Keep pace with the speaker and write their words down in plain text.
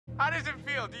How does it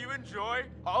feel? Do you enjoy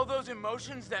all those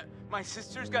emotions that my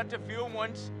sisters got to feel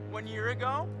 1 year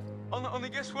ago? Only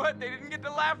guess what? They didn't get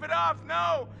to laugh it off.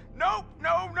 No! Nope!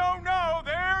 No!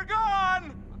 They're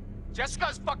gone!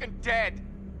 Jessica's fucking dead.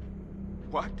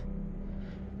 What?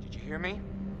 Did you hear me?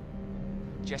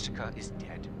 Jessica is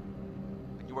dead.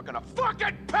 And you are gonna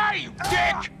fucking pay, you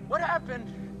dick! What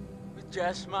happened with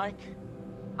Jess, Mike?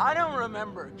 I don't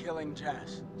remember killing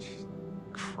Jess.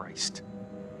 Christ.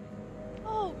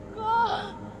 Oh,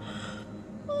 God.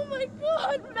 Oh, my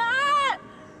God, Matt!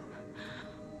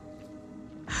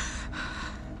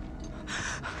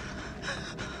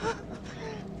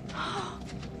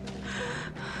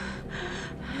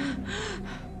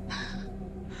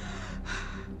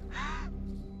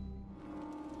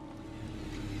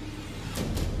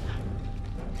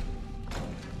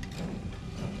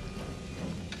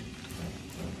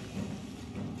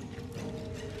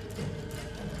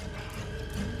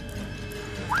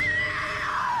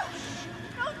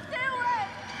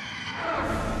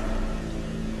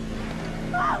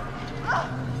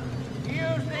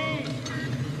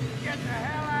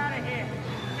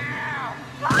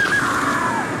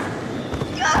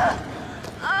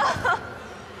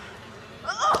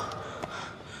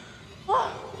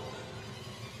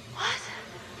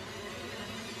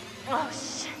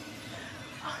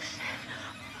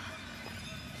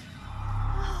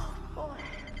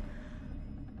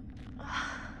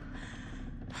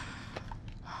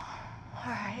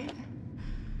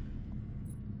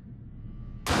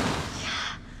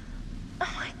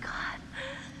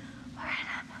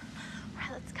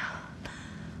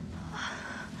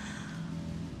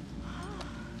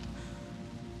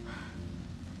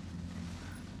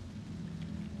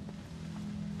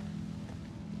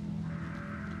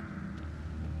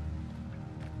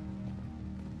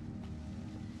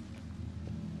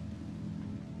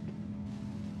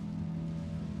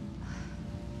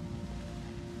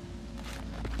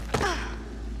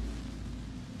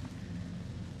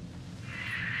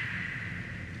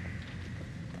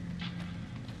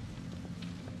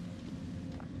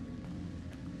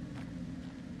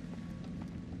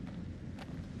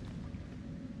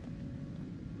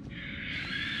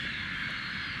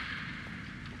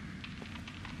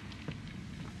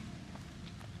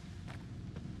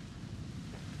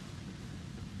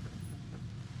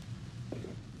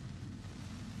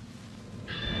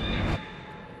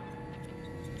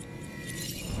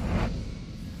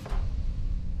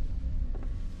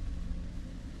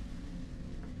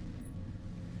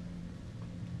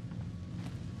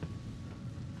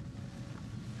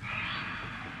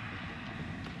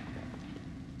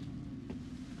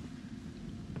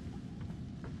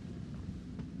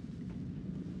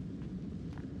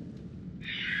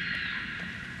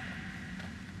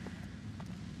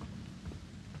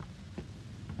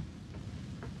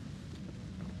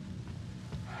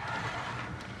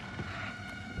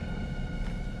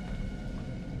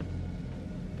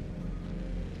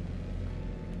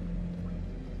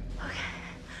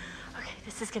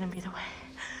 This is gonna be the way.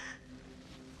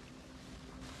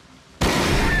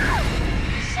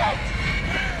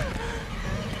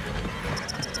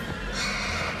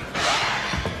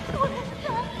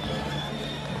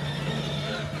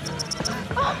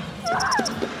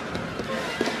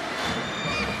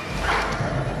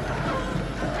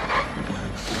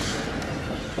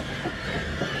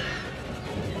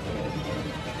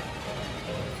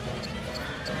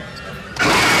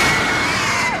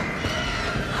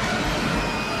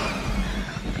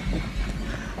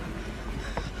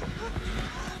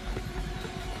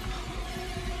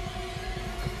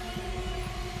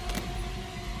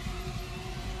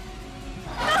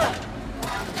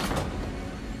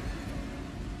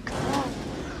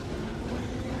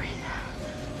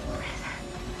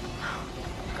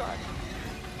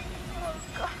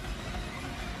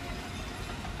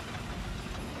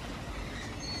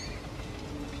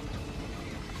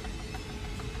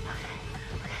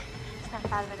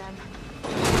 Out of it,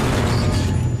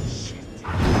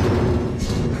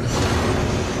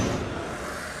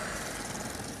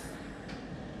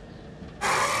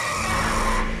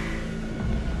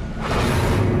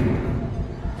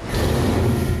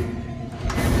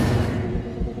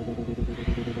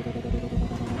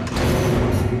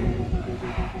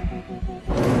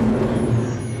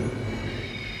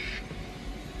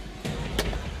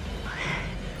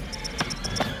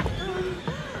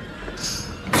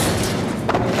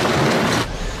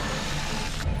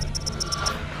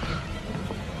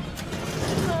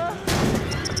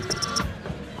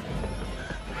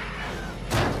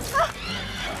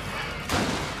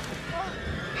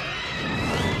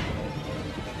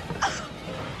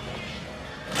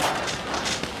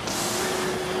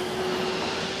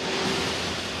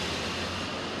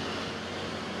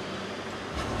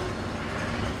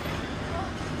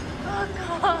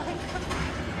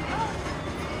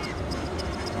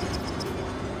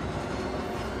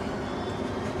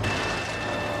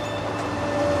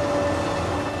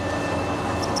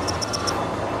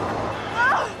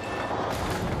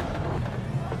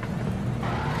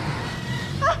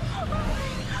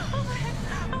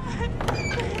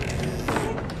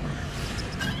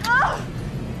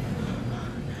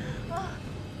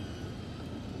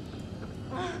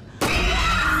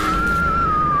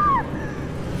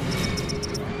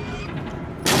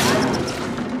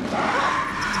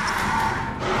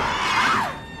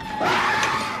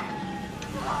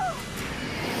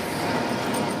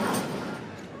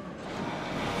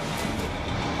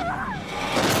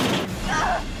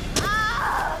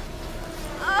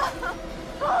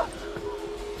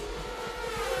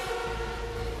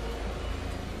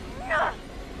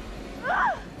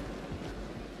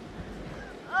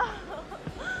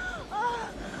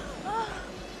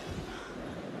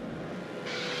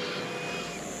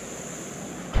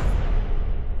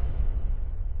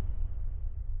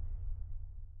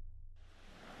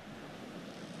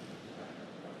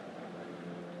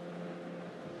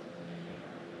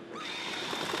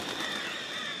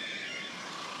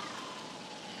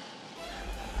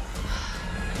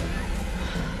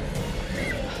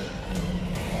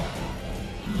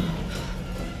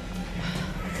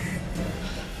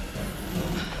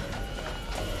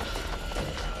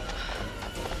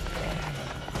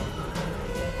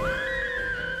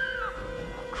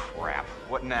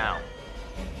 now.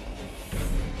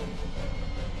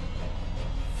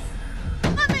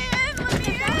 Let me in! Let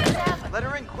me in! Let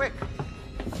her in, quick.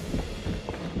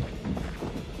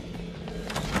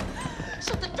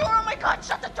 Shut the door! Oh my God!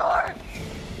 Shut the door!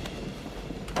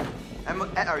 Emma,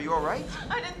 are you all right?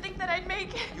 I didn't think that I'd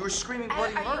make it. You were screaming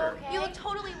bloody murder. You look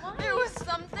totally fine. There was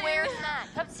something. Where's Matt?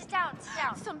 Come sit down, sit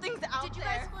down. Something's out Did you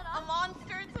there. guys split up? A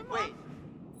monster. It's a Wait.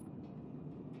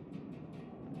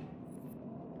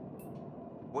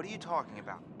 What are you talking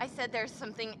about? I said there's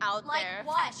something out Like there.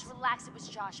 what? Relax, it was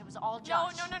Josh. It was all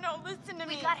Josh. No. Listen to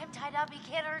me. We got him tied up. He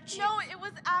can't hurt you. No, it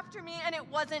was after me, and it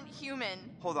wasn't human.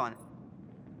 Hold on.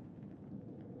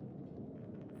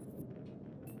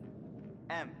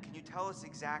 Em, can you tell us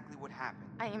exactly what happened?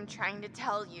 I am trying to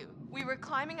tell you. We were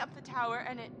climbing up the tower,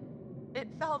 and it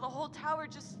fell. The whole tower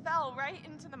just fell right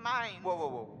into the mine.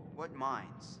 Whoa. What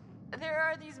mines? There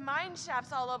are these mine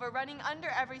shafts all over, running under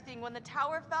everything. When the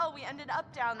tower fell, we ended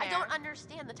up down there. I don't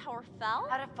understand. The tower fell?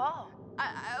 How'd it fall?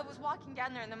 I was walking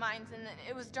down there in the mines, and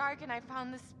it was dark, and I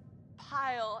found this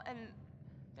pile, and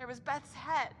there was Beth's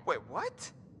head. Wait,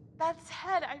 what? Beth's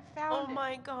head, I found it. Oh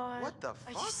my God. What the Are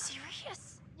fuck? you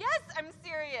serious? Yes, I'm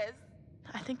serious.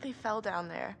 I think they fell down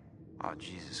there. Oh,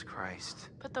 Jesus Christ.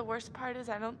 But the worst part is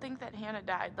I don't think that Hannah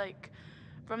died, like,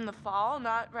 from the fall,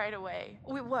 not right away.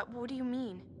 Wait, what do you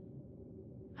mean?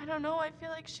 I don't know, I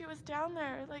feel like she was down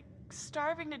there, like,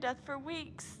 starving to death for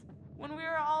weeks. When we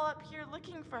were all up here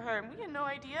looking for her, and we had no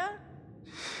idea.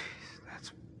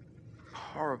 That's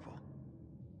horrible.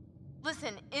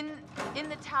 Listen, in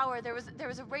the tower, there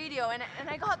was a radio, and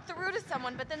I got through to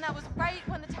someone, but then that was right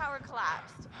when the tower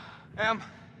collapsed. Em,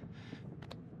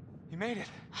 you made it.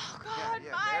 Oh, God,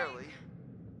 yeah, Mike. barely.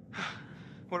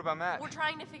 What about Matt? We're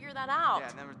trying to figure that out. Yeah,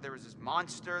 and then there was this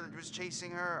monster that was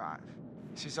chasing her.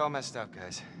 She's all messed up,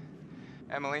 guys.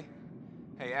 Emily?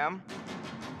 Hey, Em?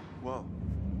 Whoa.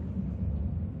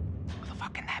 Who the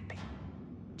fuck can that be?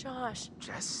 Josh.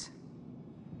 Jess?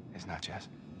 It's not Jess.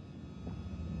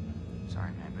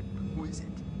 Sorry, man, but who is it?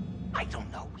 I don't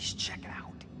know. We should check it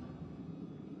out.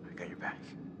 I got your back.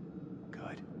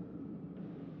 Good.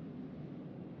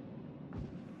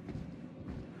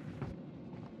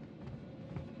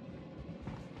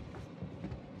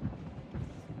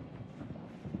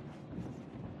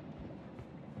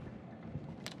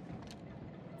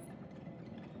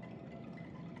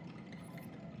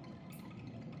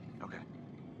 Okay.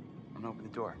 I'm gonna open the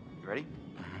door. You ready?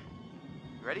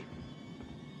 You ready?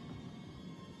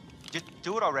 Just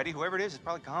do it already. Whoever it is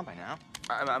probably gone by now.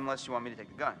 Unless you want me to take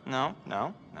the gun. No.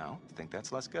 I think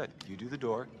that's less good. You do the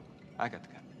door. I got the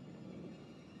gun.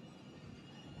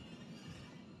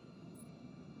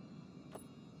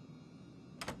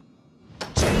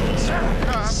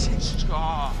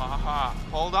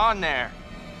 Hold on there.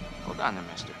 Hold on there,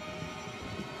 mister.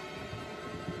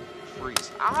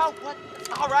 Freeze. Ow, what?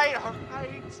 All right.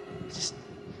 Just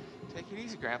take it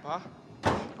easy, Grandpa.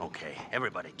 Okay,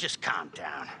 everybody, just calm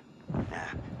down. Now,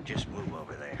 just move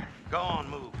over there. Go on,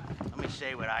 move. Let me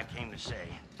say what I came to say.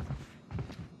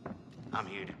 I'm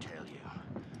here to tell you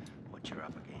what you're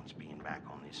up against being back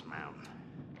on this mountain.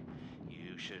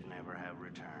 You should never have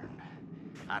returned.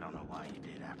 I don't know why you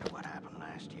did after what happened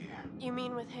last year. You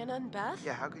mean with Hannah and Beth?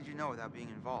 Yeah, how could you know without being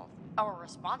involved? Our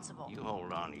responsible. You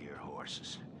hold on to your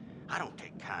horses. I don't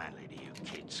take kindly to you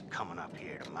kids coming up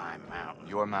here to my mountain.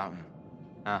 Your mountain.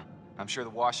 Huh. I'm sure the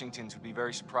Washingtons would be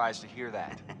very surprised to hear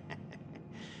that.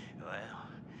 Well,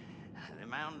 the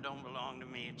mountain don't belong to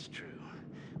me, it's true.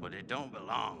 But it don't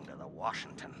belong to the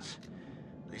Washingtons.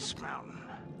 This mountain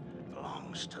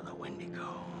belongs to the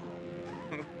Wendigo.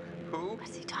 Who?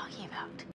 What's he talking about?